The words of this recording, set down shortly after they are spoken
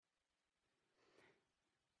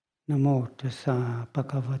Namo tassa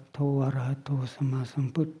bhagavato arahato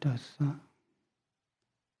sammasambuddhassa.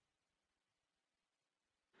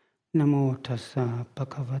 Namo tassa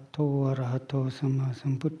bhagavato arahato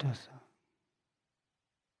sammasambuddhassa.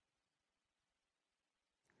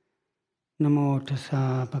 Namo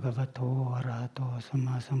tassa bhagavato arahato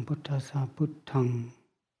sammasambuddhassa. Buddhang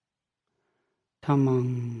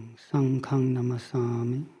dhammang sanghang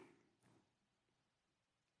namasami.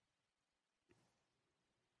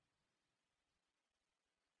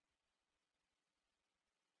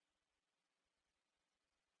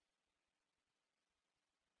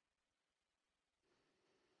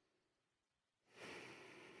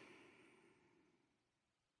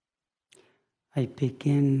 I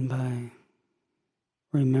begin by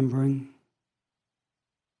remembering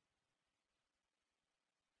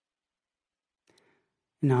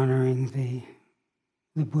and honoring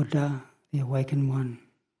the Buddha, the Awakened One,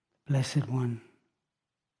 the Blessed One,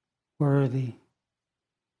 worthy,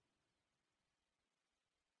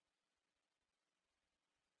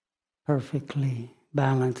 perfectly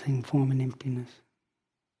balancing form and emptiness.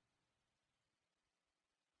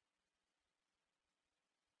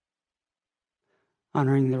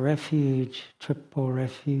 Honoring the refuge, triple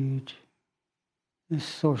refuge, the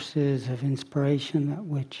sources of inspiration that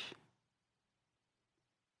which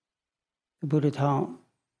the Buddha taught,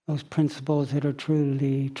 those principles that are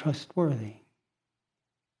truly trustworthy,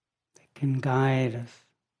 that can guide us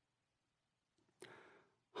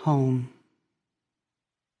home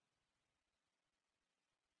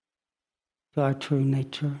to our true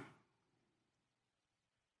nature.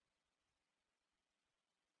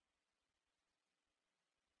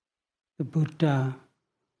 The Buddha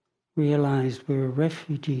realized we were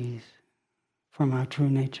refugees from our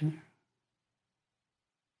true nature.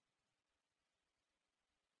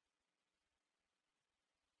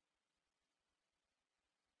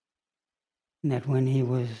 And that when he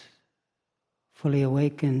was fully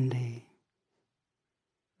awakened, he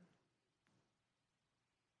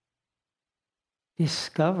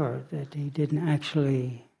discovered that he didn't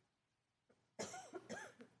actually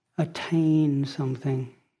attain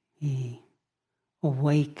something. He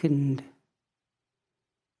awakened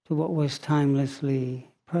to what was timelessly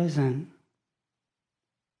present,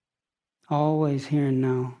 always here and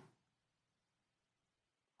now,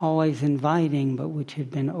 always inviting, but which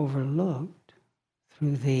had been overlooked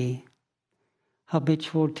through the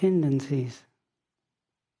habitual tendencies.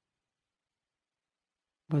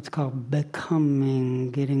 What's called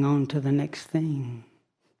becoming, getting on to the next thing.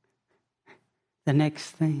 The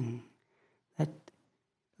next thing. That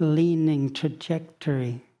leaning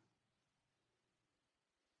trajectory.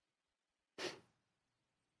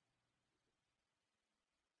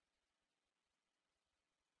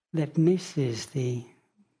 That misses the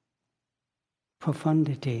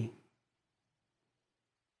profundity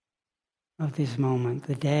of this moment,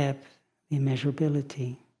 the depth, the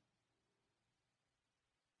immeasurability,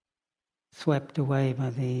 swept away by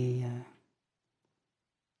the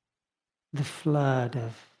flood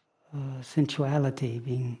of sensuality,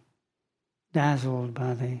 being dazzled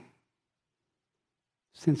by the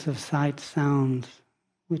sense of sight, sounds,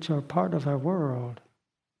 which are part of our world.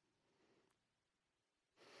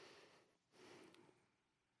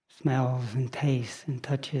 Smells and tastes and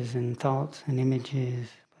touches and thoughts and images,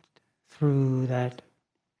 but through that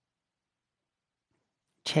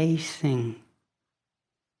chasing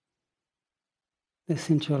the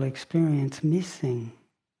sensual experience, missing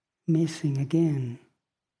again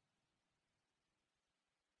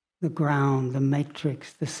the ground, the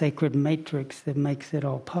matrix, the sacred matrix that makes it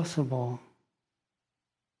all possible.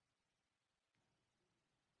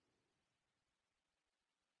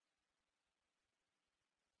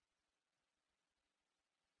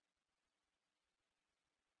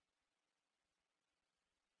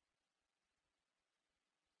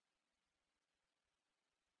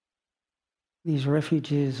 These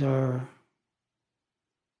refuges are,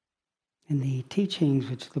 in the teachings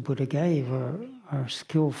which the Buddha gave, are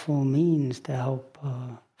skillful means to help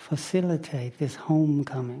facilitate this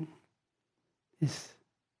homecoming, this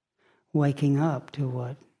waking up to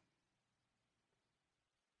what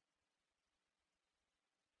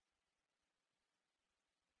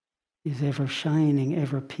is ever shining,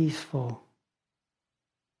 ever peaceful,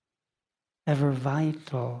 ever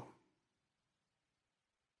vital,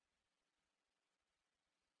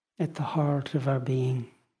 at the heart of our being.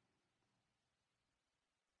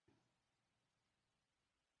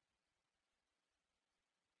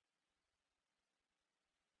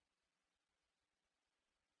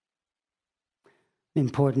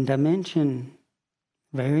 Important dimension,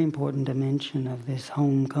 very important dimension of this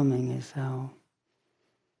homecoming is how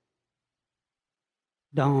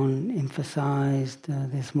Dawn emphasized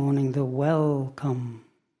this morning the welcome,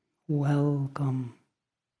 welcome.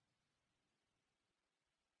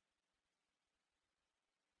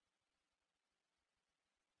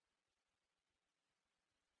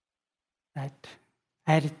 That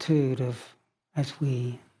attitude of, as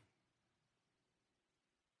we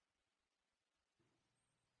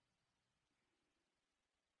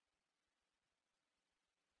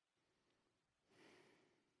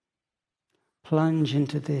plunge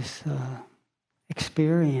into this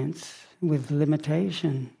experience with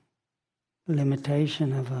limitation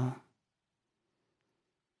of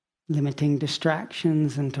limiting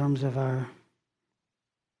distractions in terms of our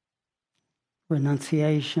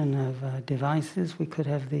renunciation of devices. We could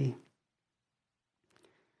have the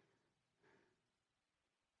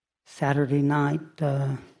Saturday night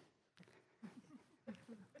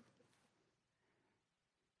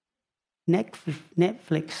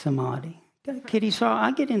Netflix Samadhi. Kittisaro,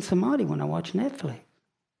 I get in Samadhi when I watch Netflix.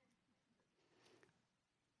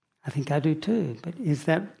 I think I do too, but is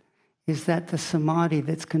that the Samadhi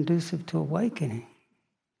that's conducive to awakening?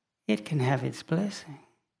 It can have its blessing.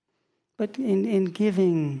 But in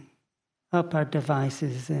giving up our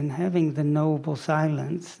devices and having the noble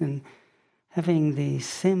silence and having the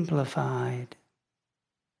simplified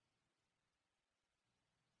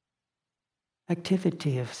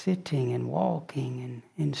activity of sitting and walking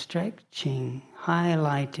and stretching,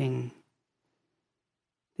 highlighting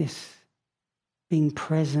this being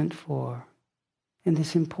present for, and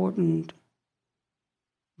this important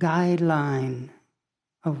guideline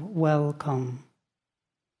of welcome.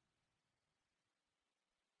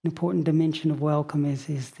 An important dimension of welcome is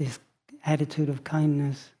this attitude of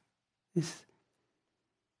kindness, this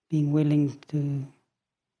being willing to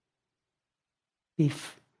be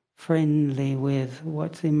friendly with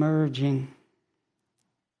what's emerging.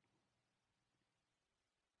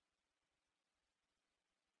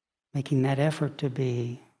 Making that effort to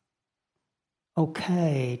be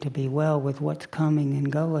okay, to be well with what's coming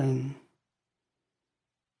and going.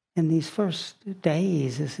 In these first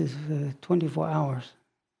days, this is 24 hours,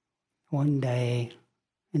 one day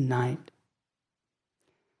and night,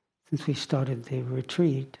 since we started the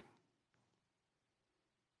retreat.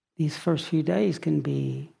 These first few days can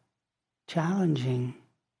be challenging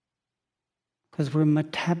because we're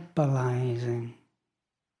metabolizing,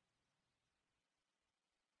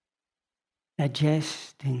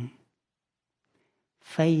 digesting,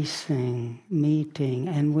 facing, meeting,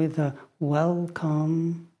 and with a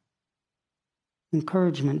welcome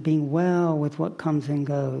encouragement, being well with what comes and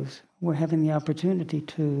goes. We're having the opportunity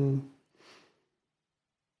to,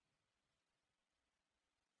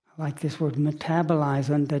 I like this word,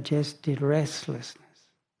 metabolize undigested restlessness.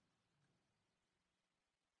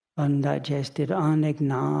 Undigested,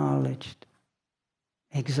 unacknowledged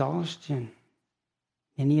exhaustion.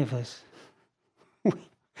 Many of us.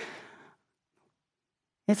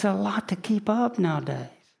 It's a lot to keep up nowadays.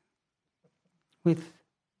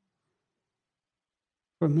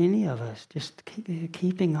 For many of us, just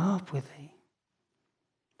keeping up with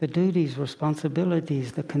the duties,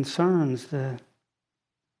 responsibilities, the concerns, the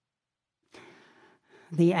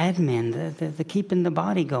admin, the keeping the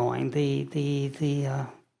body going, the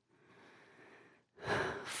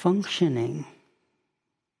functioning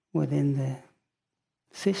within the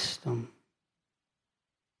system.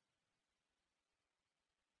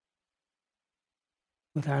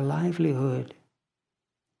 With our livelihood.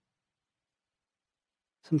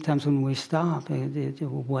 Sometimes when we stop, a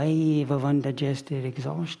wave of undigested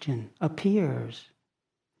exhaustion appears.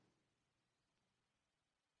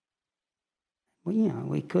 Well,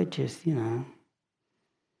 we could just,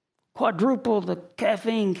 quadruple the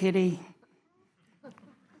caffeine, Kitty.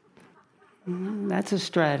 That's a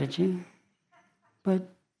strategy. But,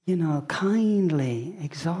 kindly,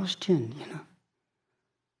 exhaustion,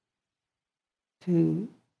 to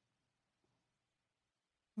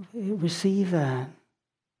receive that,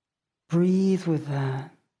 breathe with that.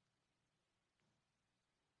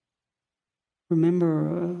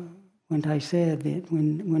 Remember when I said that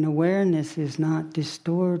when awareness is not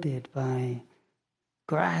distorted by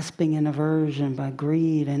grasping and aversion, by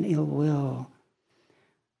greed and ill will,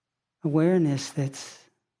 awareness that's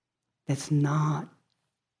not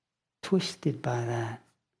twisted by that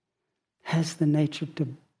has the nature to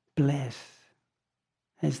bless,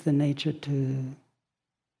 has the nature to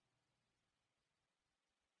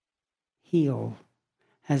heal,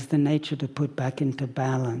 has the nature to put back into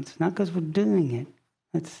balance. Not because we're doing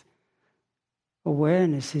it.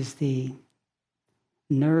 Awareness is the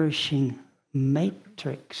nourishing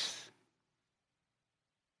matrix,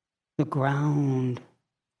 the ground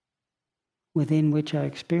within which our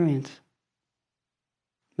experience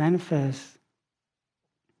manifests.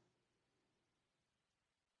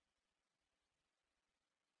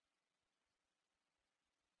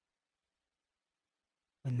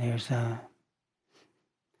 When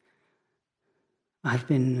I've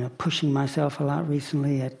been pushing myself a lot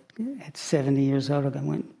recently. At 70 years old,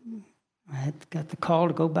 I had got the call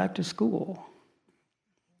to go back to school.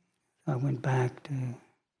 I went back to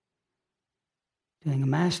doing a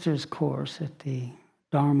master's course at the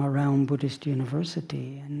Dharma Realm Buddhist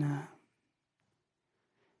University, and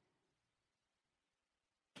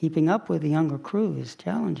keeping up with the younger crew is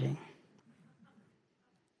challenging.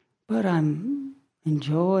 But I'm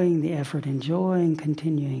enjoying the effort, enjoying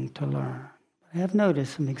continuing to learn. I have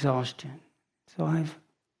noticed some exhaustion. So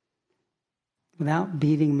without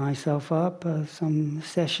beating myself up, some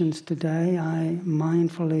sessions today, I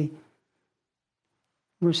mindfully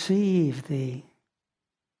receive the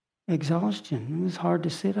exhaustion. It was hard to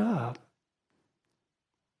sit up.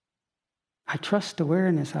 I trust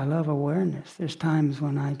awareness. I love awareness. There's times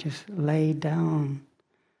when I just lay down,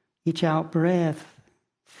 each out breath,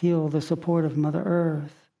 feel the support of Mother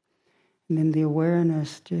Earth, and then the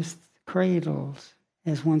awareness just cradles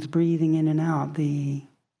as one's breathing in and out the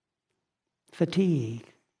fatigue,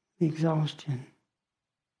 the exhaustion.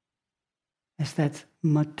 As that's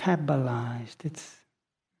metabolized, it's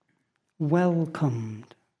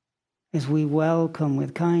welcomed. As we welcome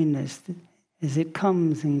with kindness, as it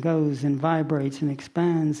comes and goes and vibrates and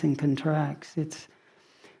expands and contracts, it's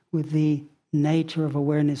with the nature of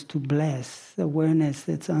awareness to bless, awareness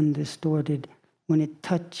that's undistorted. When it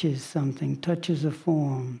touches something, touches a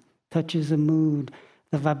form, touches a mood,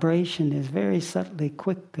 the vibration is very subtly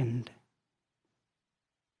quickened,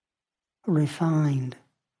 refined.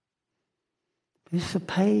 This is a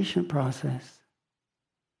patient process.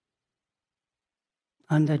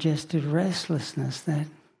 Undigested restlessness, that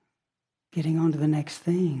getting on to the next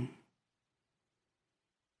thing.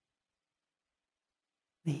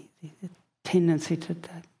 The tendency to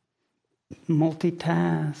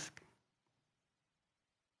multitask.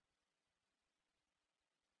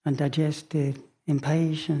 Undigested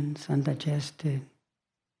impatience, undigested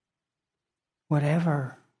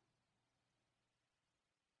whatever.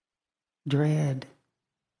 Dread.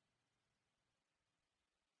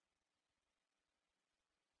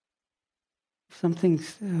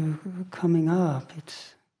 Something's coming up.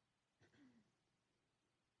 It's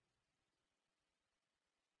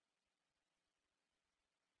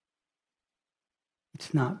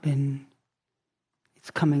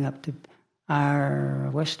coming up to our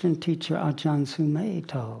Western teacher Ajahn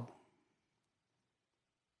Sumedho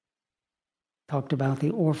talked about the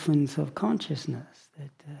orphans of consciousness, that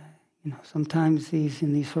sometimes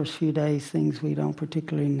in these first few days, things we don't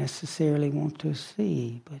particularly necessarily want to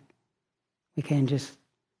see, but we can just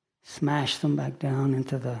smash them back down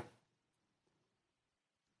into the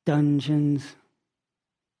dungeons.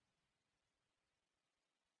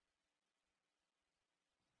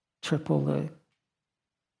 Triple the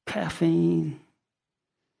caffeine.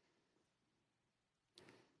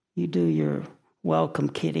 You do your welcome,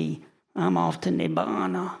 kitty. I'm off to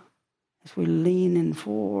Nibbana. As we're leaning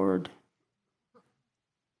forward.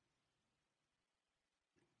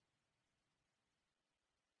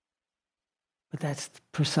 But that's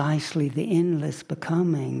precisely the endless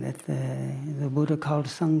becoming that the Buddha called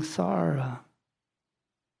Samsara.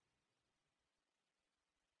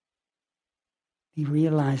 He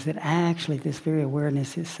realized that actually this very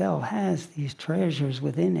awareness itself has these treasures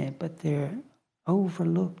within it, but they're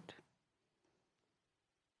overlooked.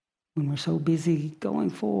 When we're so busy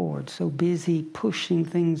going forward, so busy pushing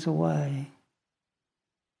things away.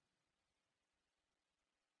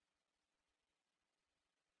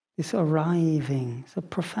 This arriving, it's a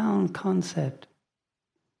profound concept.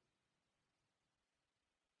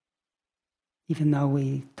 Even though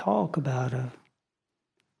we talk about a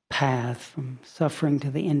path from suffering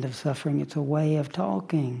to the end of suffering, it's a way of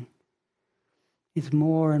talking. It's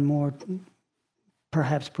more and more,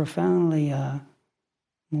 perhaps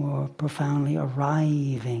more profoundly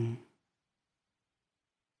arriving.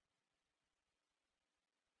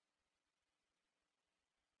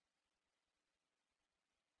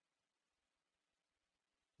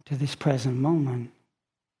 To this present moment.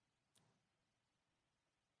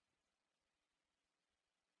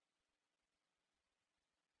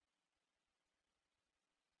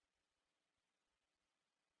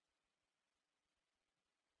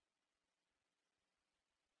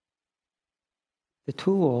 The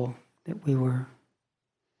tool that we were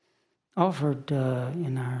offered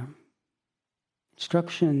in our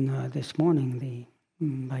instruction this morning,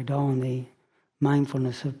 by Dawn, the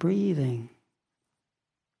mindfulness of breathing.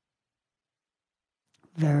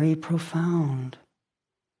 very profound.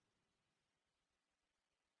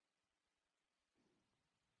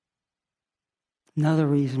 Another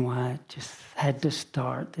reason why I just had to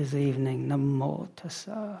start this evening, Namo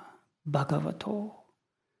Tassa Bhagavato.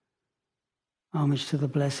 Homage to the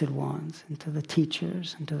Blessed Ones, and to the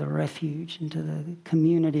teachers, and to the refuge, and to the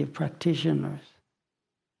community of practitioners.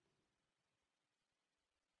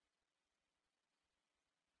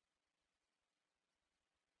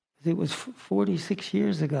 It was 46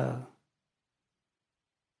 years ago,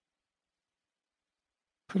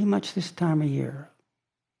 pretty much this time of year.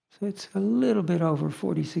 So it's a little bit over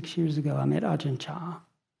 46 years ago I met Ajahn Chah.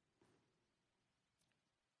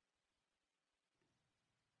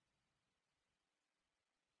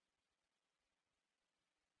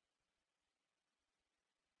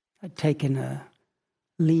 I'd taken a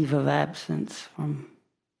leave of absence from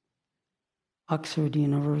Oxford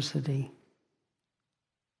University.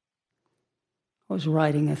 I was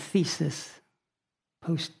writing a thesis,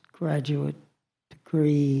 postgraduate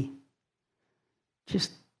degree,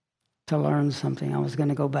 just to learn something. I was going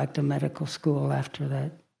to go back to medical school after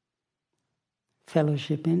that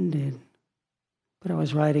fellowship ended. But I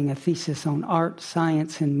was writing a thesis on art,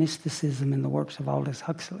 science, and mysticism in the works of Aldous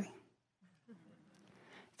Huxley.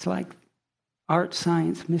 It's like art,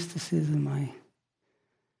 science, mysticism.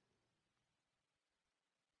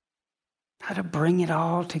 How to bring it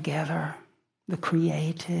all together. The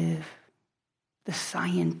creative, the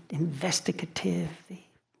science, investigative,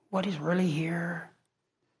 what is really here.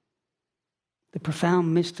 The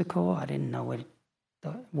profound mystical, I didn't know what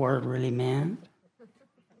the word really meant.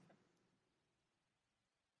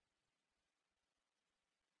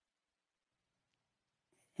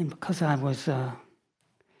 And because I was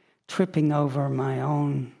tripping over my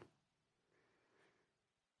own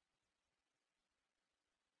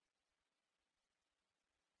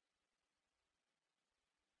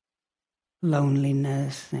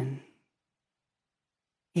loneliness and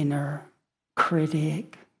inner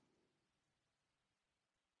critic,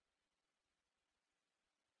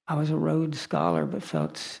 I was a Rhodes Scholar but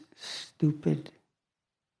felt stupid.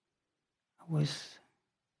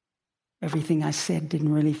 Everything I said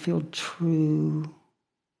didn't really feel true.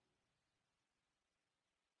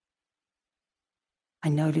 I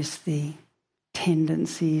noticed the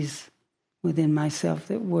tendencies within myself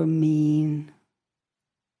that were mean.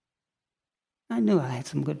 I knew I had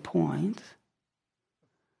some good points.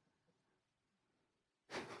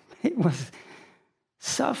 It was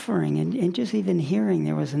suffering, and just even hearing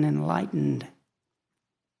there was an enlightened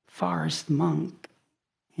forest monk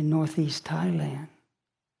in northeast Thailand.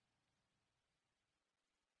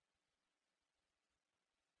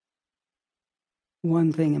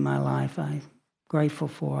 One thing in my life I'm grateful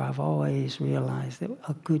for, I've always realized that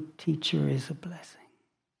a good teacher is a blessing.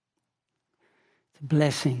 It's a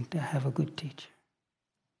blessing to have a good teacher.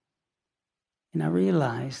 And I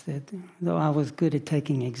realized that though I was good at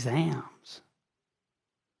taking exams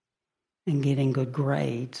and getting good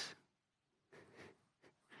grades,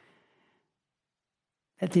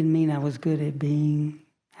 that didn't mean I was good at being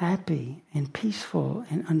happy and peaceful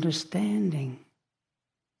and understanding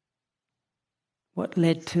what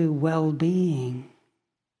led to well-being.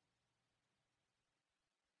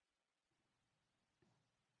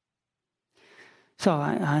 So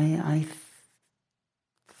I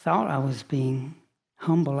thought I was being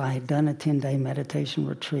humble. I had done a 10-day meditation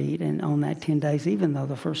retreat, and on that 10 days, even though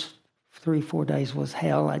the first 3-4 days was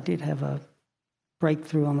hell, I did have a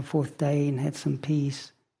breakthrough on the 4th day and had some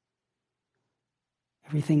peace.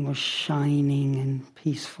 Everything was shining and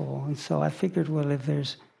peaceful. And so I figured, well, if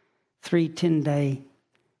there's 3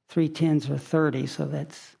 10s are 30, so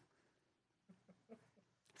that's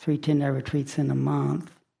 3 10-day retreats in a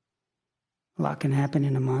month. A lot can happen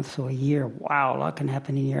in a month, so a year, wow, a lot can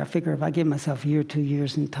happen in a year. I figure if I give myself a year, 2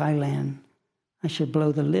 years in Thailand, I should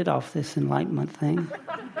blow the lid off this enlightenment thing.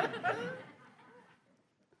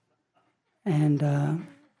 And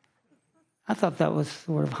I thought that was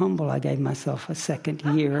sort of humble. I gave myself a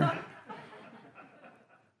 2nd year.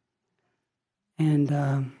 And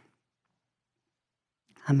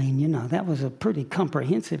I mean, that was a pretty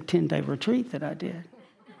comprehensive 10-day retreat that I did.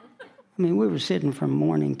 I mean, we were sitting from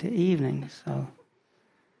morning to evening. So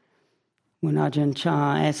when Ajahn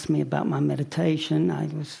Chah asked me about my meditation, I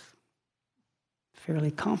was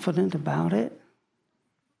fairly confident about it.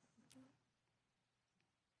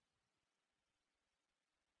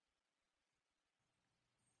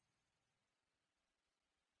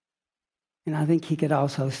 And I think he could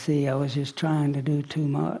also see I was just trying to do too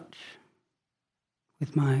much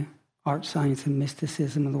with my art, science, and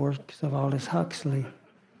mysticism and the works of Aldous Huxley.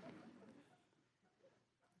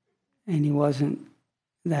 And he wasn't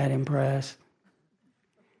that impressed.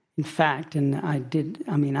 In fact,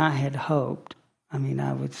 I had hoped. I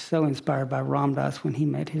was so inspired by Ram Dass when he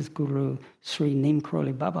met his guru, Sri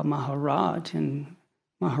Nimkroli Baba Maharaj, and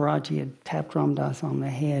Maharaji had tapped Ram Dass on the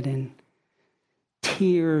head in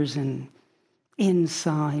tears and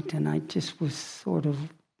insight, and I just was sort of,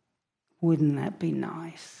 wouldn't that be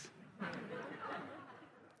nice?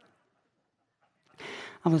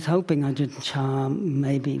 I was hoping Ajahn Chah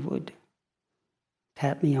maybe would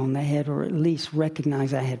tap me on the head or at least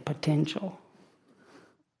recognize I had potential.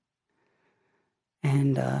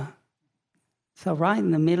 And so right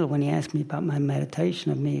in the middle, when he asked me about my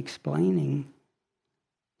meditation, of me explaining,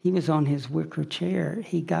 he was on his wicker chair.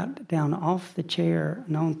 He got down off the chair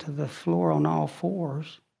and onto the floor on all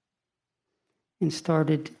fours and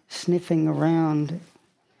started sniffing around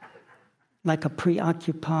like a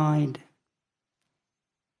preoccupied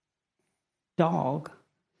dog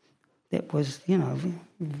that was,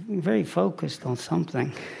 very focused on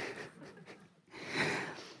something.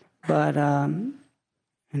 But, and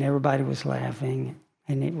everybody was laughing,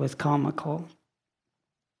 and it was comical.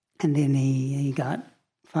 And then he got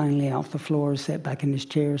finally off the floor, sat back in his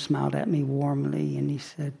chair, smiled at me warmly, and he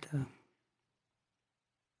said,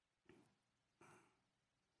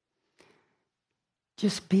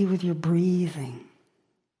 just be with your breathing.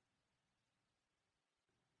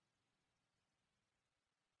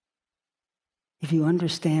 If you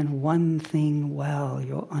understand one thing well,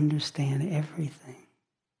 you'll understand everything.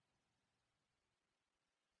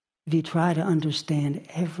 If you try to understand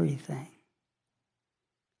everything,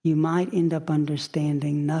 you might end up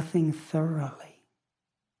understanding nothing thoroughly.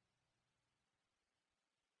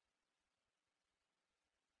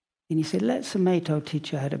 And he said, let Sameto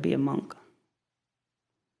teach you how to be a monk.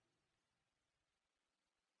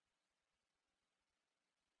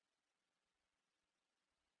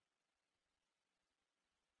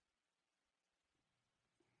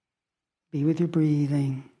 Be with your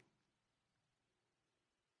breathing.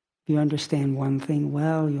 If you understand one thing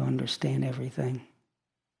well, you understand everything.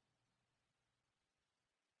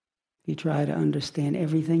 If you try to understand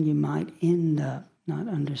everything, you might end up not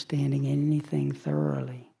understanding anything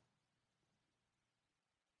thoroughly.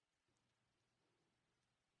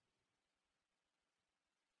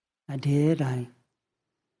 I did. I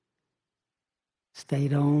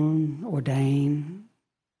stayed on, ordained,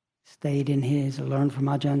 stayed in his, learned from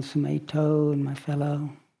Ajahn Sumedho and my fellow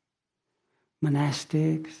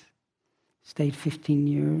monastics, stayed 15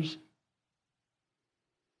 years.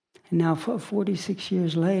 And now 46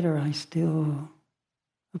 years later, I still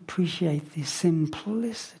appreciate the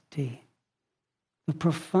simplicity, the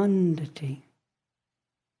profundity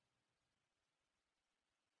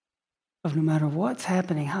of no matter what's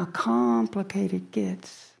happening, how complicated it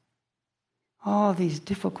gets, all these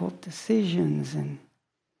difficult decisions and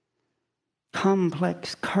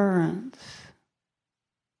complex currents.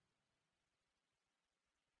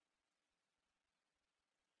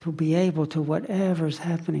 To be able to, whatever's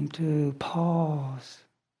happening, to pause,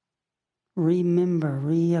 remember,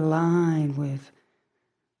 realign with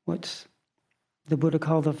what's the Buddha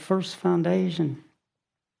called the first foundation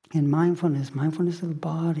in mindfulness, mindfulness of the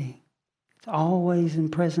body. It's always in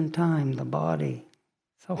present time, the body.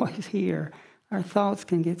 It's always here. Our thoughts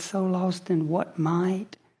can get so lost in what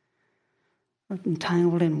might, or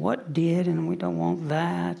entangled in what did, and we don't want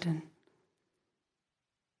that. And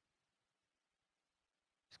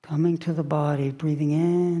just coming to the body, breathing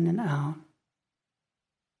in and out.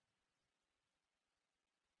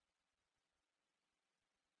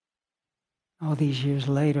 All these years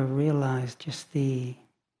later, realized just the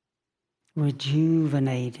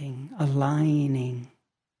rejuvenating, aligning,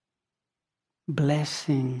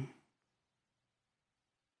 blessing,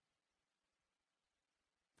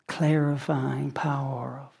 clarifying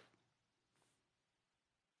power of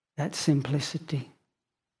that simplicity.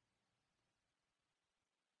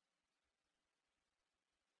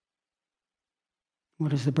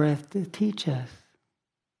 What does the breath teach us?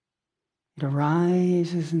 It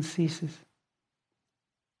arises and ceases.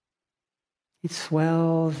 It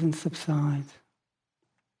swells and subsides.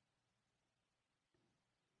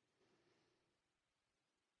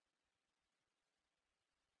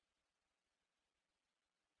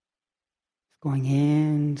 It's going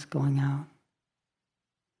in, it's going out.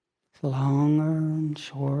 It's longer and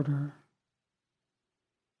shorter.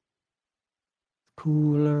 It's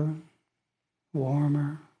cooler,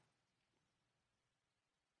 warmer.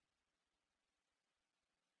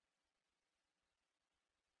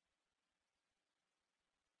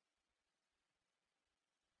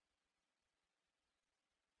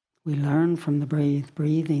 We learn from the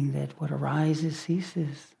breathing that what arises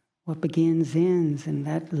ceases, what begins ends, and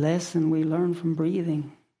that lesson we learn from breathing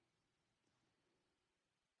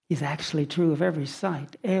is actually true of every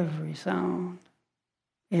sight, every sound,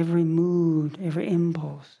 every mood, every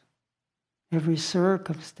impulse, every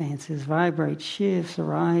circumstances vibrates, shifts,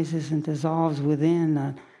 arises, and dissolves within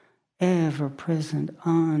an ever-present,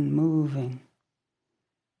 unmoving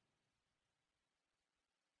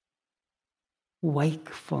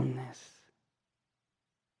wakefulness.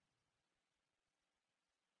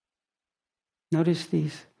 Notice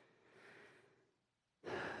these.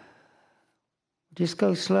 Just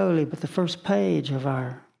go slowly, but the first page of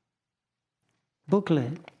our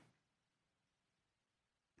booklet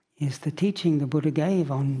is the teaching the Buddha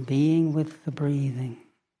gave on being with the breathing.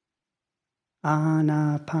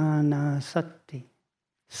 Anapanasati.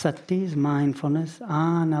 Sati is mindfulness.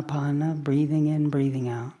 Anapana, breathing in, breathing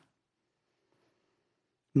out.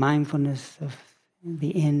 Mindfulness of the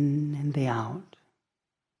in and the out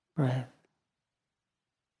breath.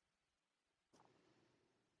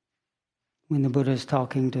 When the Buddha is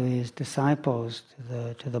talking to his disciples,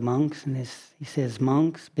 to the monks, and he says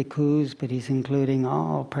monks, bhikkhus, but he's including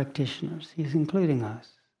all practitioners. He's including us.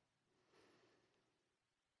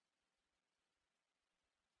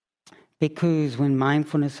 Bhikkhus, when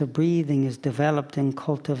mindfulness of breathing is developed and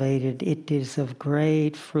cultivated, it is of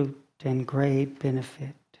great fruit and great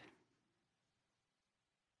benefit.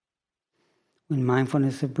 When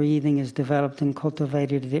mindfulness of breathing is developed and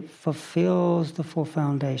cultivated, it fulfills the four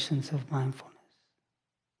foundations of mindfulness.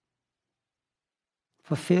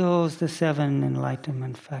 Fulfills the seven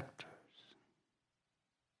enlightenment factors.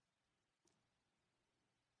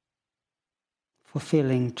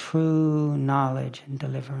 Fulfilling true knowledge and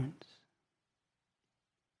deliverance.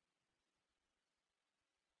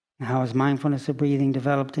 How is mindfulness of breathing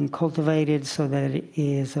developed and cultivated so that it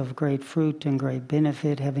is of great fruit and great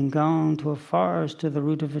benefit, having gone to a forest, to the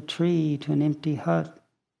root of a tree, to an empty hut,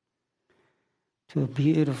 to a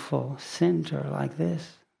beautiful center like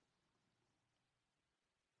this,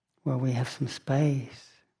 where we have some space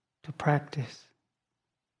to practice.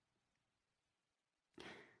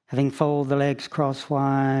 Having folded the legs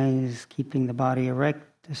crosswise, keeping the body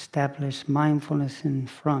erect, establish mindfulness in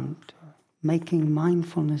front, making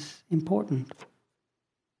mindfulness important.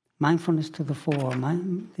 Mindfulness to the fore,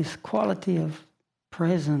 this quality of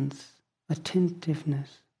presence,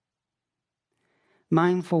 attentiveness.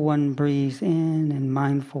 Mindful one breathes in and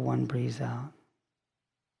mindful one breathes out.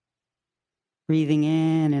 Breathing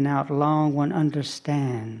in and out long, one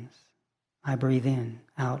understands. I breathe in,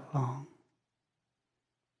 out long.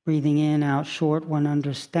 Breathing in, out short, one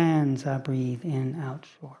understands. I breathe in, out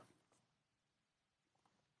short.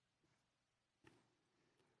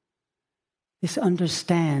 This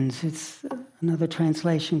understands, it's another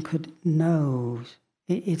translation could knows.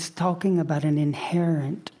 It's talking about an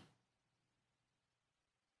inherent,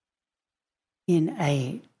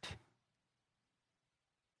 innate,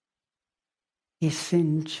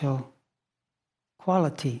 essential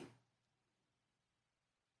quality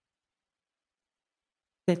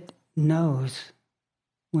that knows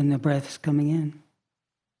when the breath is coming in,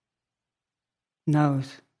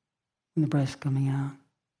 knows when the breath is coming out.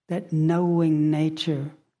 That knowing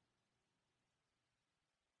nature,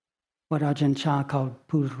 what Ajahn Chah called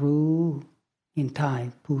Puru in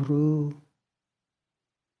Thai, Puru,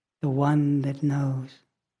 the one that knows.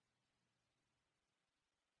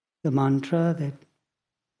 The mantra that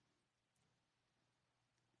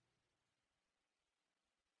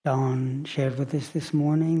Dawn shared with us this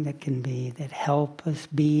morning that help us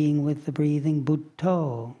being with the breathing,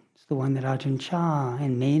 Buddho. It's the one that Ajahn Chah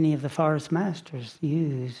and many of the forest masters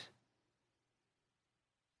use.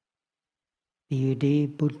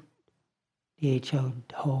 B-U-D, D-H-O,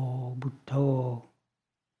 Buddho.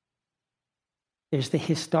 There's the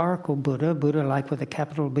historical Buddha like with a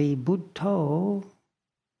capital B, Buddho,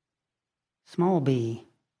 small b.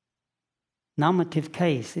 Nominative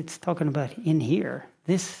case, it's talking about in here.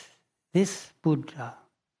 This Buddha,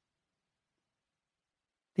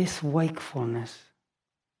 this wakefulness,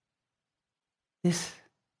 this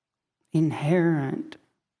inherent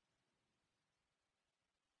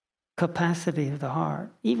capacity of the heart.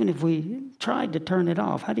 Even if we tried to turn it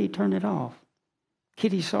off, how do you turn it off?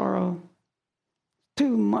 Kittisaro,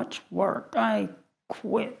 too much work, I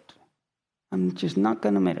quit. I'm just not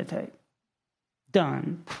going to meditate.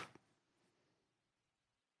 Done.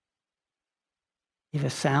 If a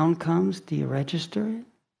sound comes, do you register it?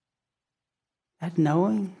 That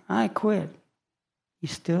knowing, I quit.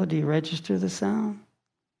 Do you register the sound?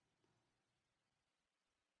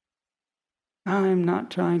 I'm not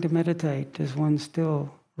trying to meditate. Does one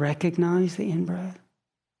still recognize the in-breath?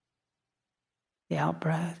 the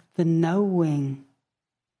out-breath. The knowing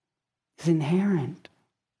is inherent.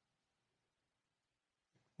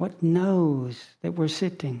 What knows that we're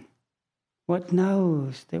sitting? What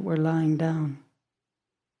knows that we're lying down?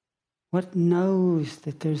 What knows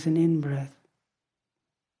that there's an in-breath?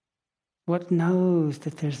 What knows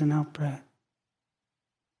that there's an out-breath?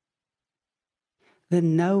 The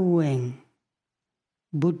knowing,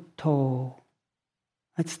 Buddho,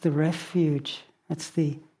 that's the refuge. That's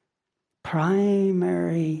the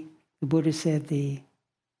primary, the Buddha said, the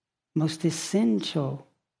most essential,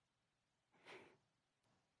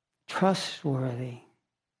 trustworthy,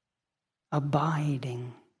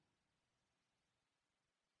 abiding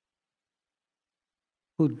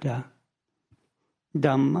Buddha.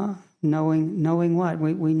 Dhamma, knowing what?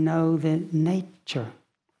 We know the nature,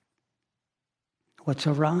 what's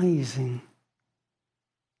arising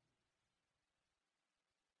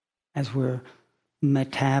as we're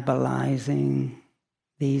metabolizing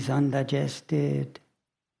these undigested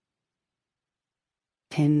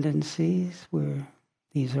tendencies,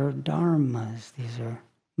 these are dharmas, these are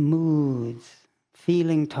moods,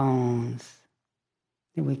 feeling tones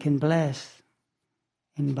that we can bless.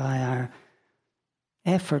 And by our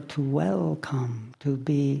effort to welcome, to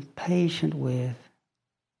be patient with,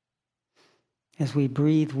 as we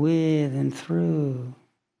breathe with and through,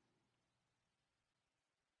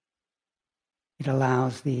 it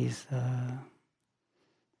allows these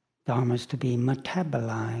dharmas to be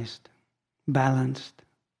metabolized, balanced,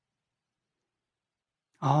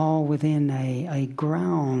 all within a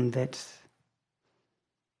ground that's,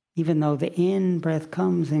 even though the in-breath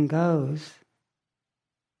comes and goes,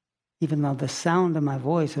 even though the sound of my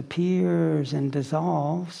voice appears and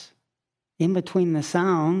dissolves, in between the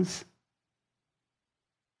sounds,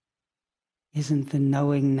 isn't the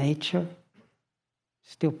knowing nature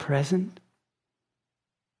still present?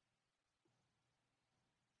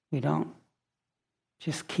 We don't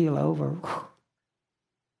just keel over.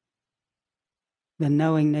 The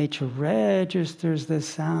knowing nature registers the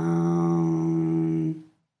sound,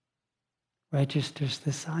 registers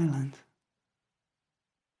the silence.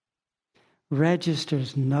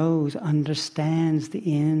 Registers, knows, understands the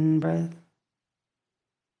in-breath,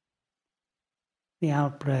 the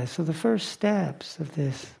out-breath. So the first steps of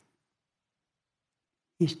this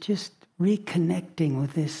is just reconnecting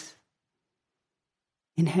with this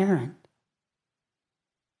inherent.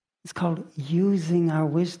 It's called using our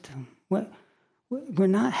wisdom. We're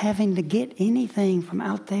not having to get anything from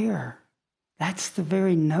out there. That's the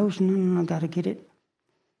very notion, I've got to get it.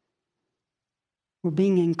 We're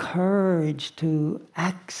being encouraged to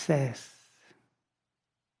access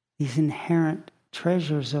these inherent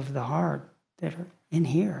treasures of the heart that are in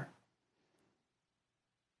here.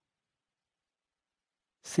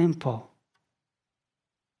 Simple.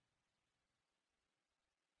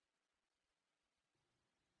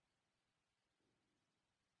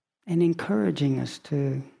 And encouraging us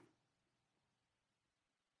to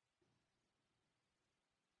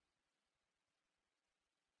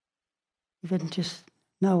even just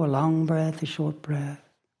know a long breath, a short breath.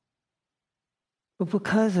 But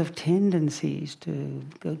because of tendencies to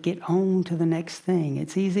get on to the next thing,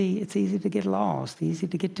 it's easy to get lost, easy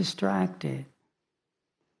to get distracted.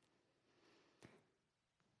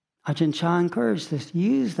 Ajahn Chah encouraged us,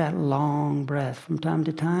 use that long breath from time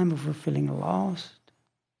to time if we're feeling lost,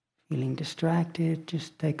 feeling distracted.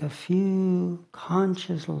 Just take a few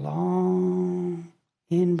conscious long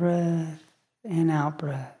in-breath and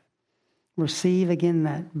out-breath. Receive again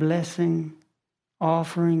that blessing,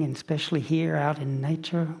 offering, and especially here out in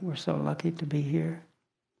nature. We're so lucky to be here.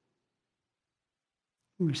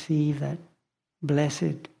 Receive that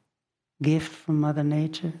blessed gift from Mother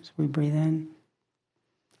Nature as we breathe in.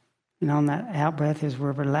 And on that out-breath, as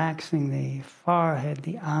we're relaxing the forehead,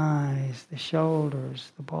 the eyes, the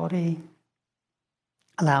shoulders, the body,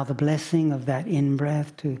 allow the blessing of that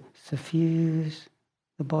in-breath to suffuse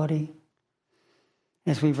the body.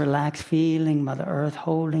 As we relax, feeling Mother Earth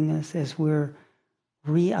holding us, as we're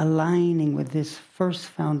realigning with this first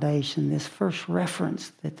foundation, this first reference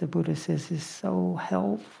that the Buddha says is so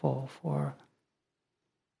helpful for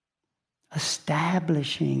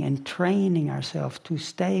establishing and training ourselves to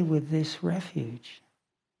stay with this refuge,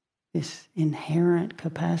 this inherent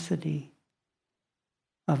capacity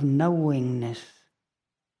of knowingness,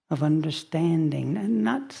 of understanding, and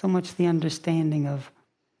not so much the understanding of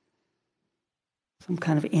some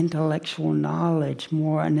kind of intellectual knowledge,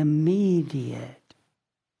 more an immediate,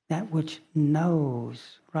 that which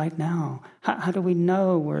knows right now. How do we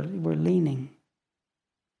know we're leaning?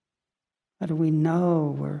 How do we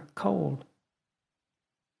know we're cold?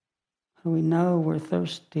 How do we know we're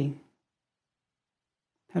thirsty?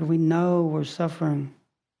 How do we know we're suffering?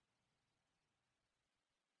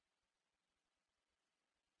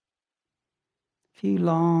 A few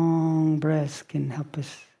long breaths can help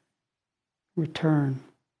us return.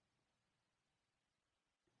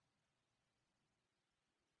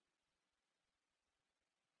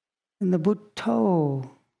 And the Bhutto,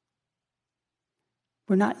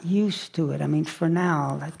 we're not used to it. I mean, for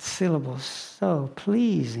now, that syllable is so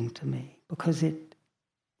pleasing to me because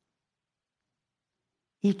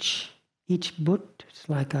each Bhut is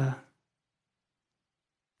like a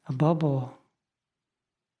bubble,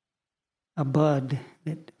 a bud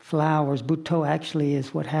that flowers. Bhutto actually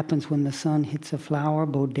is what happens when the sun hits a flower.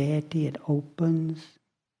 Bodheti, it opens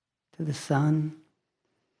to the sun.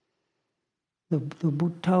 The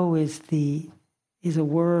Bhutto is a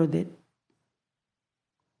word that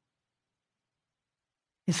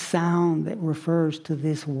is sound that refers to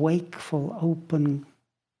this wakeful, open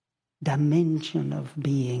dimension of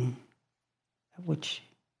being, which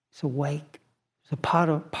is awake. It's a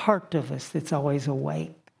part of us that's always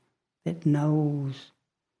awake, that knows.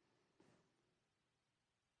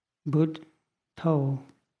 Bhutto.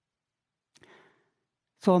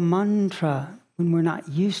 So a mantra, when we're not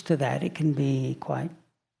used to that, it can be quite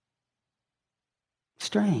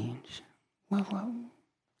strange. Well,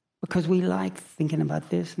 because we like thinking about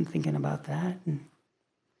this and thinking about that.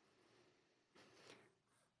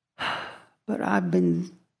 But I've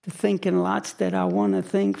been thinking lots that I want to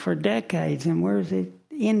think for decades, and where's it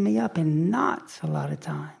end me up in knots a lot of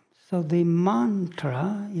times. So the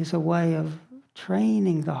mantra is a way of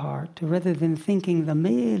training the heart to, rather than thinking the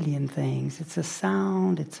million things, it's a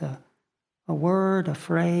sound, it's a word, a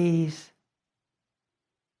phrase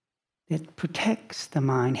that protects the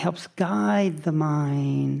mind, helps guide the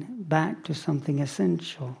mind back to something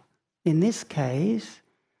essential. In this case,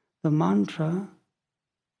 the mantra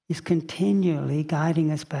is continually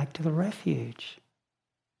guiding us back to the refuge,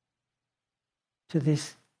 to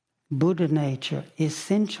this Buddha nature,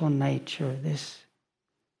 essential nature, this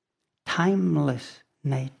timeless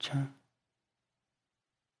nature.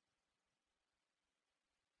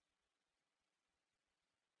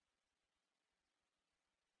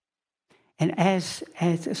 And as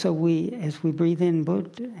we breathe in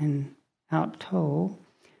Buddha and out To,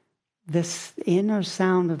 this inner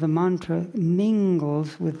sound of the mantra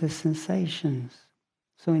mingles with the sensations.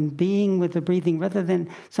 So in being with the breathing, rather than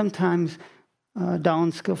sometimes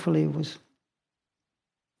Dawn skillfully was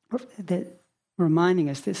reminding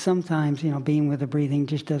us that sometimes, being with the breathing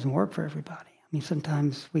just doesn't work for everybody. I mean,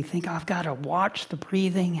 sometimes we think, I've got to watch the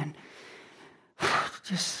breathing and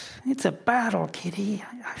it's a battle, Kitty.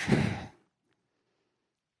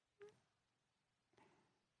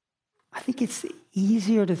 I think it's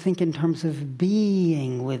easier to think in terms of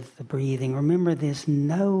being with the breathing. Remember, this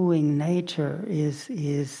knowing nature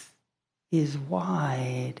is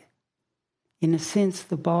wide. In a sense,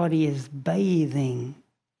 the body is bathing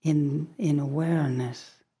in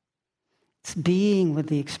awareness. It's being with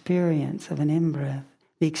the experience of an in-breath.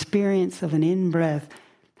 The experience of an in-breath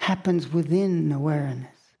happens within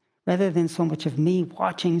awareness. Rather than so much of me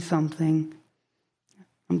watching something,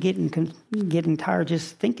 I'm getting tired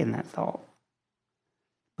just thinking that thought.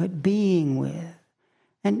 But being with.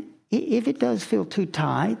 And if it does feel too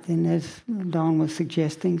tight, then as Dawn was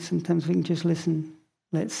suggesting, sometimes we can just listen,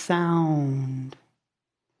 let sound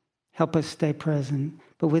help us stay present.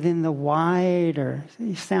 But within the wider,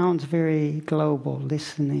 it sounds very global,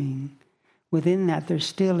 listening. Within that, there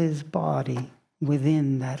still is body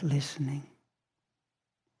within that listening.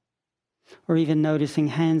 Or even noticing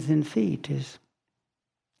hands and feet is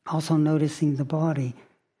also noticing the body.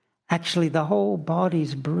 Actually, the whole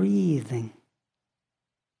body's breathing.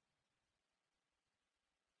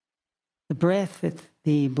 The breath that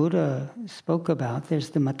the Buddha spoke about, there's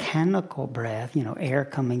the mechanical breath, air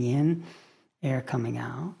coming in, air coming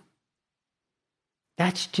out.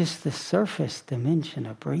 That's just the surface dimension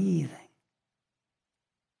of breathing.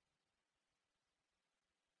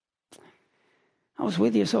 I was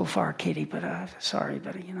with you so far, Kitty, but sorry,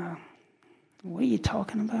 but what are you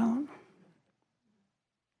talking about?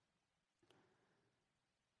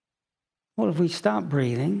 Well, if we stop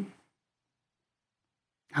breathing,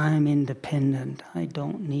 I'm independent. I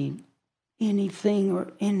don't need anything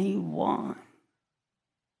or anyone.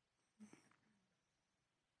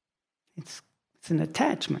 It's an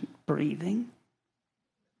attachment, breathing.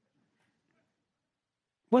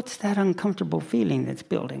 What's that uncomfortable feeling that's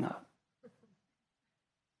building up?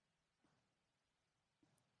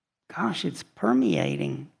 Gosh, it's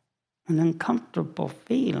permeating an uncomfortable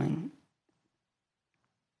feeling.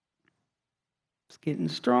 It's getting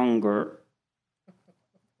stronger.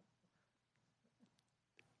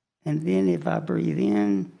 And then if I breathe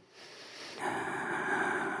in,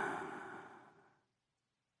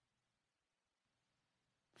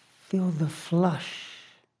 feel the flush,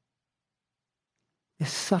 the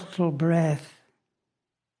subtle breath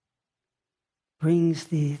brings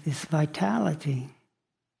this vitality,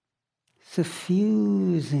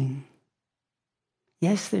 suffusing.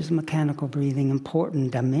 Yes, there's mechanical breathing,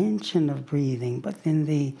 important dimension of breathing, but then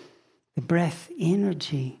the breath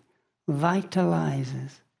energy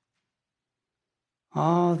vitalizes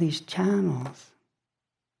all these channels.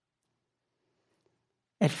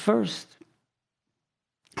 At first,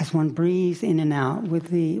 as one breathes in and out with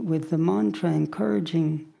the mantra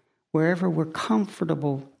encouraging wherever we're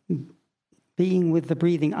comfortable being with the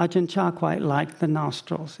breathing. Ajahn Chah quite liked the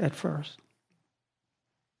nostrils at first.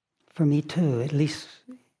 For me too, at least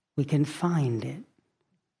we can find it.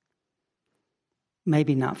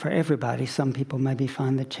 Maybe not for everybody. Some people maybe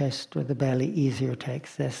find the chest or the belly easier to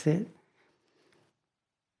access it.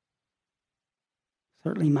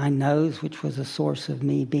 Certainly my nose, which was a source of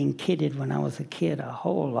me being kidded when I was a kid a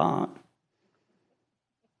whole lot.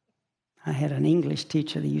 I had an English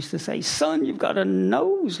teacher that used to say, "Son, you've got a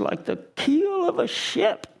nose like the keel of a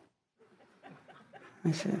ship." I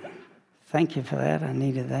said, "Thank you for that. I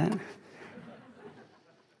needed that."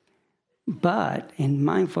 But in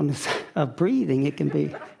mindfulness of breathing, it can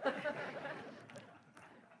be,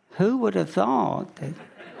 who would have thought that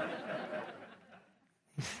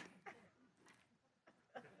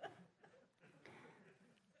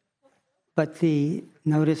but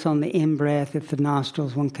notice on the in-breath at the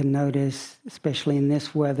nostrils, one can notice, especially in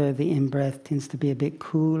this weather, the in-breath tends to be a bit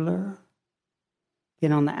cooler.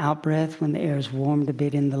 Then on the out-breath, when the air is warmed a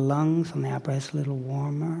bit in the lungs, on the out-breath, a little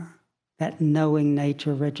warmer. That knowing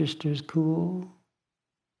nature registers cool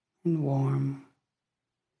and warm,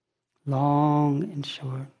 long and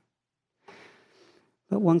short.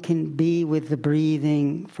 But one can be with the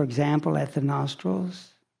breathing, for example, at the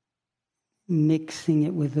nostrils, mixing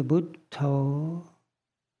it with the Buddho,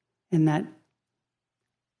 and that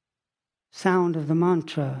sound of the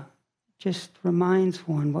mantra just reminds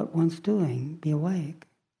one what one's doing, be awake.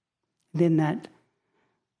 Then that,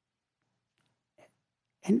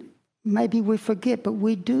 and maybe we forget, but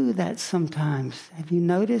we do that sometimes. Have you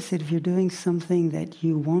noticed that if you're doing something that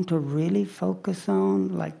you want to really focus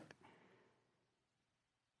on, like,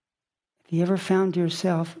 have you ever found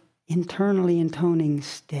yourself internally intoning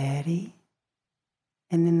steady?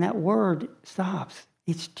 And then that word stops.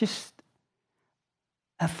 It's just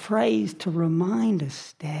a phrase to remind us,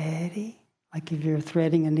 steady. Like if you're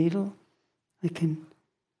threading a needle, I can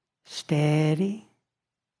steady.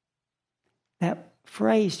 That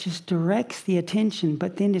phrase just directs the attention,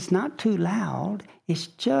 but then it's not too loud. It's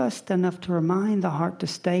just enough to remind the heart to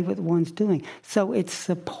stay with one's doing. So it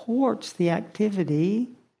supports the activity,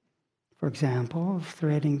 for example, of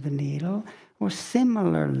threading the needle, or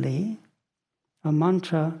similarly, a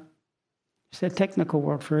mantra, it's a technical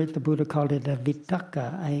word for it. The Buddha called it a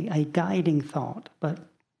vitakka, a guiding thought. But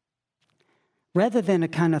rather than a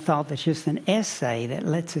kind of thought that's just an essay that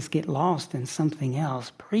lets us get lost in something else,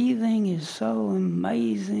 breathing is so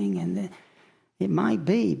amazing, and it might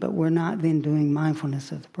be, but we're not then doing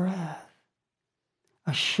mindfulness of the breath.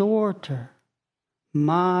 A shorter,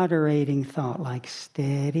 moderating thought like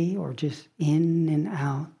steady or just in and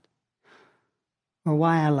out. Or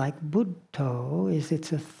why I like Buddho is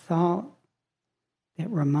it's a thought that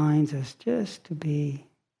reminds us just to be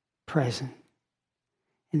present.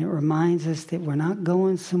 And it reminds us that we're not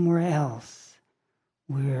going somewhere else.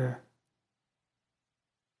 We're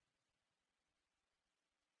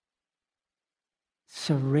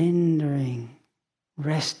surrendering,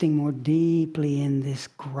 resting more deeply in this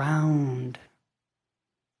ground,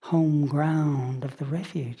 home ground of the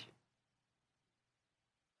refuge,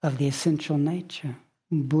 of the essential nature,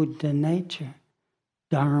 Buddha nature,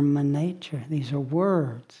 Dharma nature. These are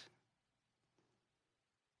words.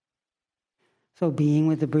 So being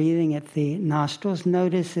with the breathing at the nostrils,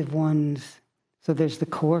 notice if so there's the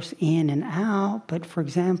course in and out, but for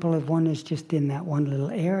example, if one is just in that one little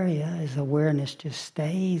area, as awareness just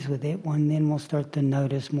stays with it, one then will start to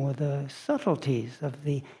notice more the subtleties of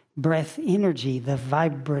the breath energy, the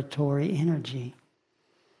vibratory energy.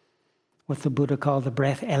 What the Buddha called the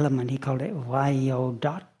breath element, he called it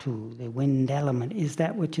Vayodhatu, the wind element, is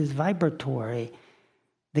that which is vibratory.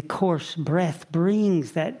 The coarse breath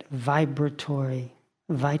brings that vibratory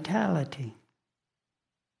vitality.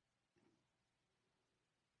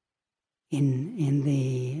 In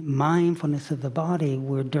the mindfulness of the body,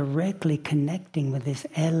 we're directly connecting with these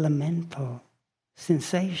elemental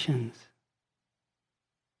sensations.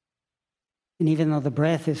 And even though the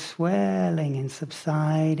breath is swelling and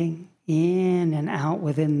subsiding in and out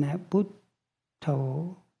within that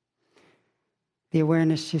butto, the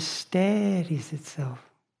awareness just steadies itself.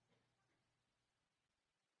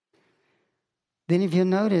 Then if you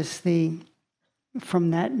notice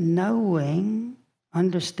from that knowing,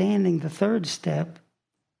 understanding the third step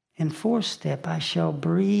and fourth step, I shall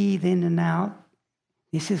breathe in and out.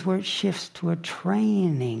 This is where it shifts to a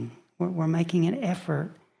training. We're making an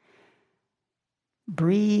effort.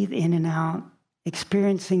 Breathe in and out,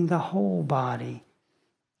 experiencing the whole body.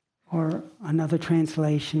 Or another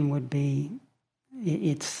translation would be,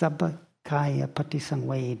 it's sabakaya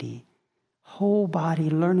patisangvedi. Whole body,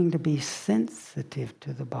 learning to be sensitive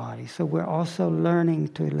to the body. So we're also learning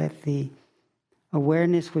to let the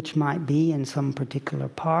awareness, which might be in some particular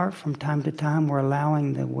part, from time to time, we're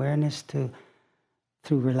allowing the awareness to,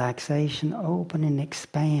 through relaxation, open and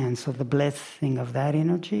expand. So the blessing of that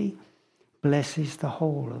energy blesses the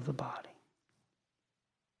whole of the body.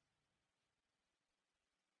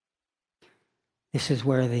 This is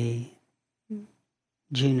where the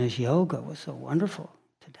Djuna's yoga was so wonderful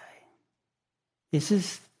today. This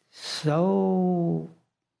is so,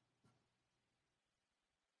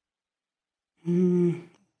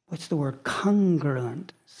 what's the word,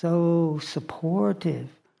 congruent, so supportive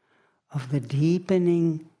of the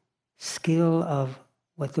deepening skill of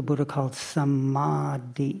what the Buddha called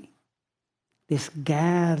Samadhi. This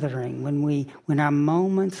gathering, when our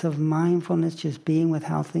moments of mindfulness, just being with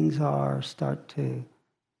how things are, start to,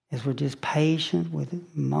 as we're just patient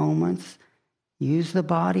with moments, use the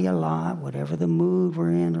body a lot, whatever the mood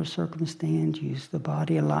we're in or circumstance, use the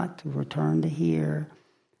body a lot to return to here.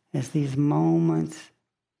 As these moments,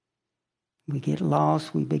 we get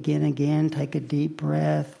lost, we begin again, take a deep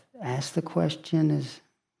breath, ask the question, as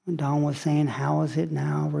Don was saying, how is it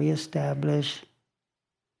now? Reestablish.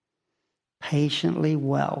 Patiently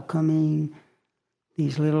welcoming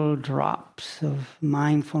these little drops of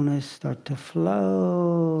mindfulness start to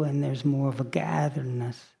flow, and there's more of a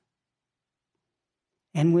gatheredness.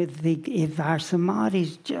 And if our samadhi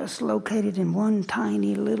is just located in one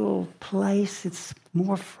tiny little place, it's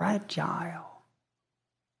more fragile.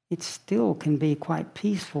 It still can be quite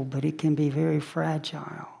peaceful, but it can be very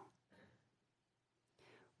fragile.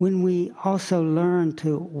 When we also learn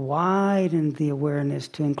to widen the awareness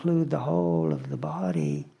to include the whole of the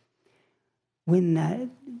body, when that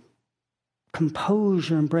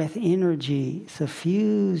composure and breath energy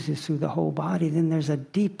suffuses through the whole body, then there's a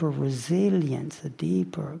deeper resilience, a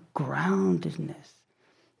deeper groundedness.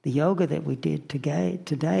 The yoga that we did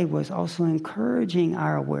today was also encouraging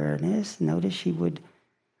our awareness. Notice she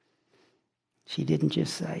didn't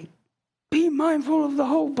just say, be mindful of the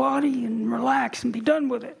whole body and relax and be done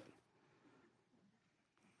with it.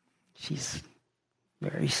 She's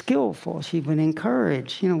very skillful. She would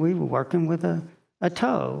encourage. We were working with a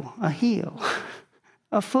toe, a heel,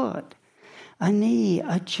 a foot, a knee,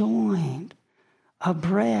 a joint, a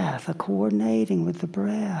breath, a coordinating with the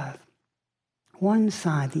breath. One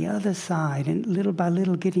side, the other side, and little by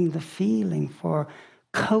little getting the feeling for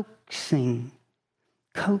coaxing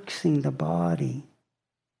the body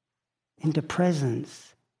into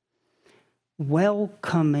presence,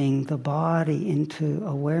 welcoming the body into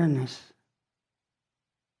awareness.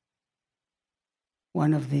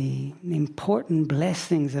 One of the important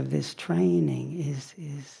blessings of this training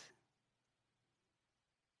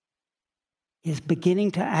is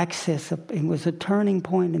beginning to access, it was a turning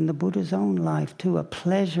point in the Buddha's own life too, a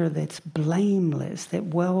pleasure that's blameless,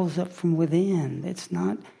 that wells up from within, that's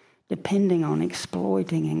not depending on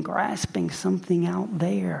exploiting and grasping something out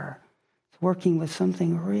there. It's working with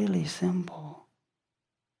something really simple.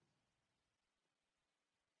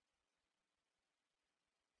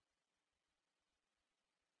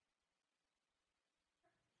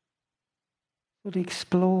 So to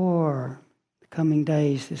explore the coming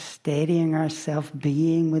days is steadying ourselves,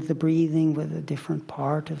 being with the breathing, with a different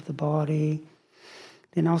part of the body.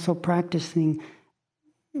 Then also practicing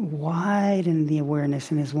widen the awareness,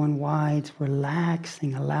 and as one wides,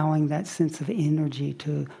 relaxing, allowing that sense of energy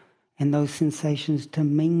and those sensations to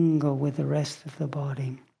mingle with the rest of the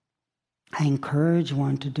body. I encourage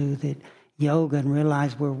one to do that yoga and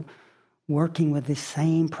realize we're working with the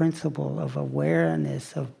same principle of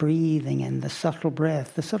awareness, of breathing, and the subtle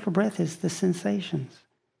breath. The subtle breath is the sensations,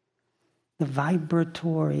 the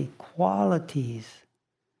vibratory qualities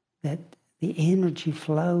that the energy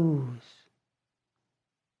flows.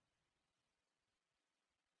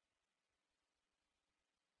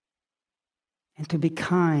 And to be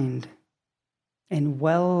kind and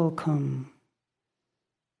welcome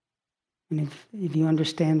And if you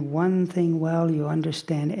understand one thing well, you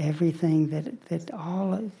understand everything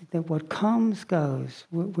that what comes goes.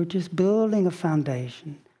 We're just building a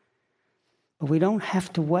foundation. But we don't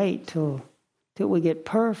have to wait till we get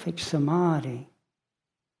perfect samadhi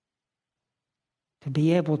to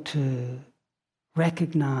be able to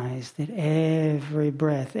recognize that every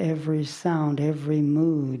breath, every sound, every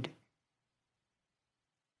mood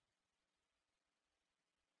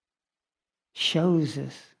shows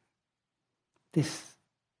us this,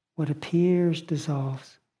 what appears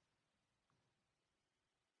dissolves.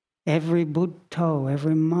 Every Buddho,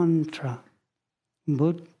 every mantra,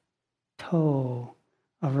 Buddho,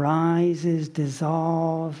 arises,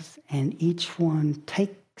 dissolves, and each one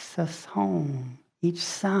takes us home. Each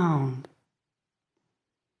sound,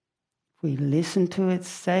 if we listen to it,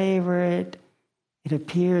 savor it, it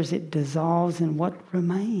appears, it dissolves in what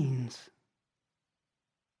remains.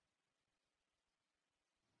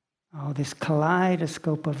 Oh, this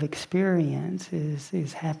kaleidoscope of experience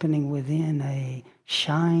is happening within a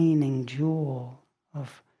shining jewel,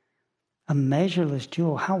 of a measureless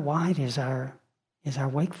jewel. How wide is our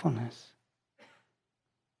wakefulness?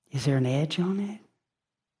 Is there an edge on it?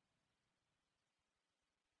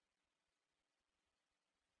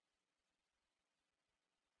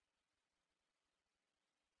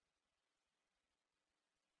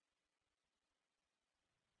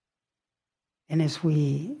 And as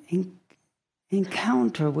we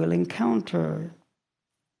we'll encounter,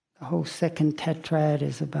 the whole second tetrad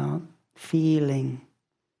is about feeling.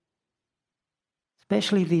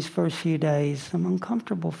 Especially these first few days, some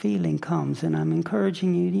uncomfortable feeling comes, and I'm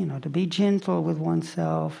encouraging you, to be gentle with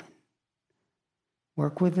oneself,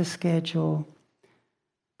 work with the schedule.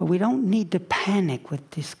 But we don't need to panic with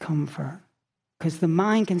discomfort, because the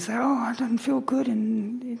mind can say, "Oh, it doesn't feel good,"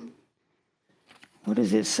 and what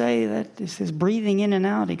does it say? That this is breathing in and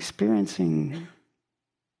out, experiencing.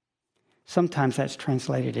 Sometimes that's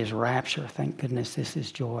translated as rapture. Thank goodness this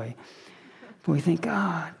is joy. But we think,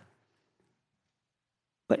 God.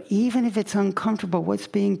 But even if it's uncomfortable, what's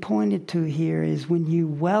being pointed to here is when you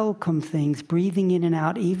welcome things, breathing in and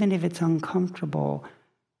out, even if it's uncomfortable,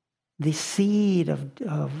 the seed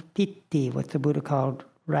of piti, what the Buddha called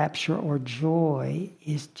rapture or joy,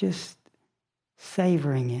 is just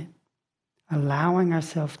savoring it. Allowing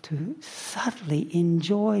ourselves to subtly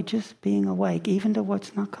enjoy just being awake, even to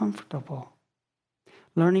what's not comfortable.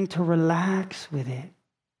 Learning to relax with it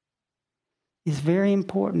is very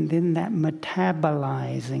important in that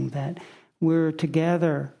metabolizing, that we're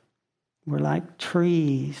together. We're like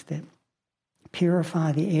trees that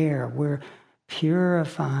purify the air. We're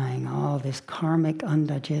purifying all this karmic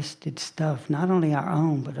undigested stuff, not only our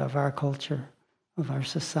own, but of our culture, of our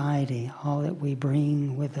society, all that we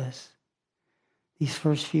bring with us. These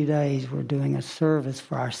first few days, we're doing a service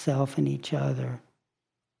for ourselves and each other.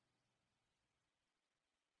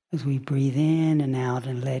 As we breathe in and out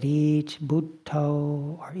and let each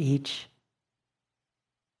Buddho or each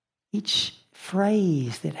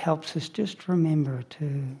phrase that helps us just remember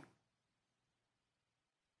to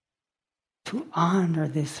honor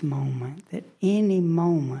this moment, that any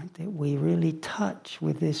moment that we really touch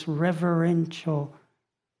with this reverential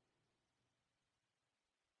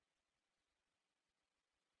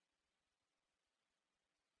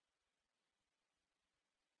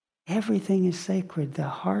everything is sacred. The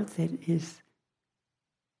heart that is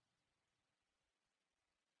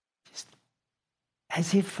just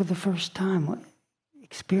as if for the first time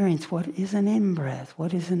experience what is an in-breath,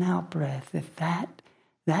 what is an out-breath,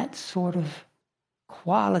 that sort of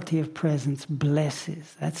quality of presence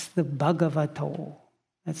blesses. That's the Bhagavato.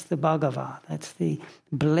 That's the Bhagava. That's the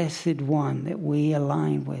blessed one that we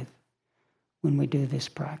align with when we do this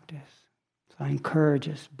practice. So I encourage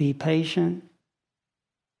us, be patient.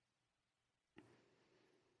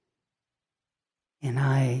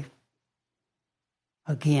 And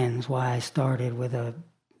again, is why I started with a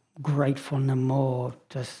grateful Namo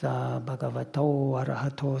Tassa Bhagavato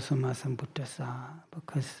Arahato Sammasambuddhassa,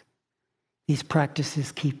 because these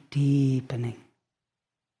practices keep deepening.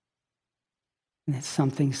 And it's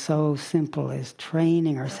something so simple as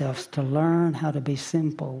training ourselves to learn how to be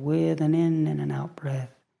simple with an in and an out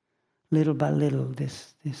breath. Little by little,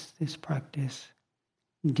 this practice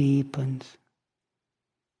deepens.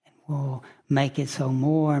 We'll make it so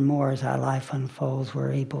more and more as our life unfolds,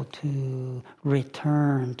 we're able to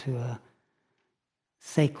return to a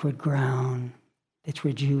sacred ground that's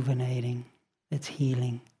rejuvenating, that's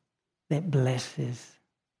healing, that blesses.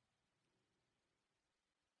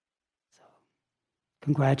 So,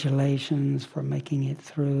 congratulations for making it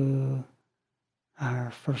through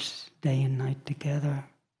our first day and night together.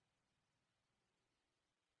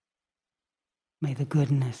 May the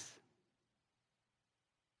goodness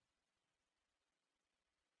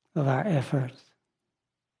of our efforts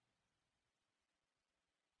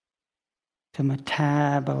to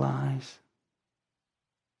metabolize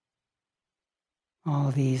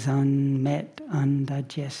all these unmet,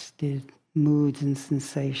 undigested moods and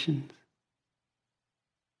sensations,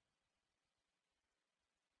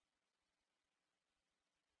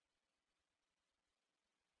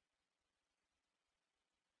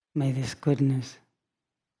 may this goodness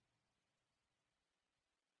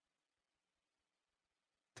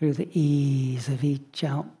through the ease of each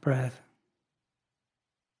out-breath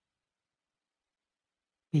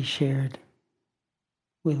be shared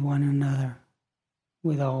with one another,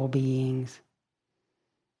 with all beings,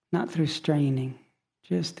 not through straining,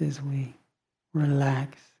 just as we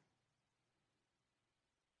relax.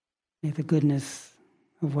 May the goodness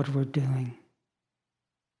of what we're doing,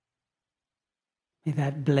 may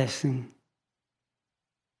that blessing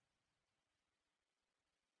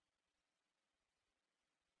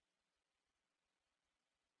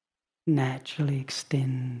naturally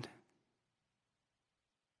extend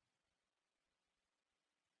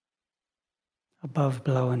above,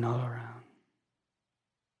 below, and all around.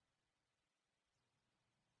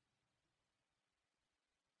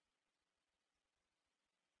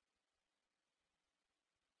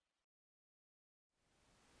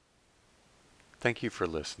 Thank you for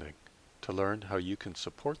listening. To learn how you can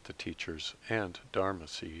support the teachers and Dharma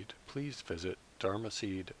Seed, please visit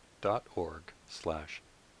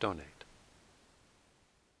dharmaseed.org/donate.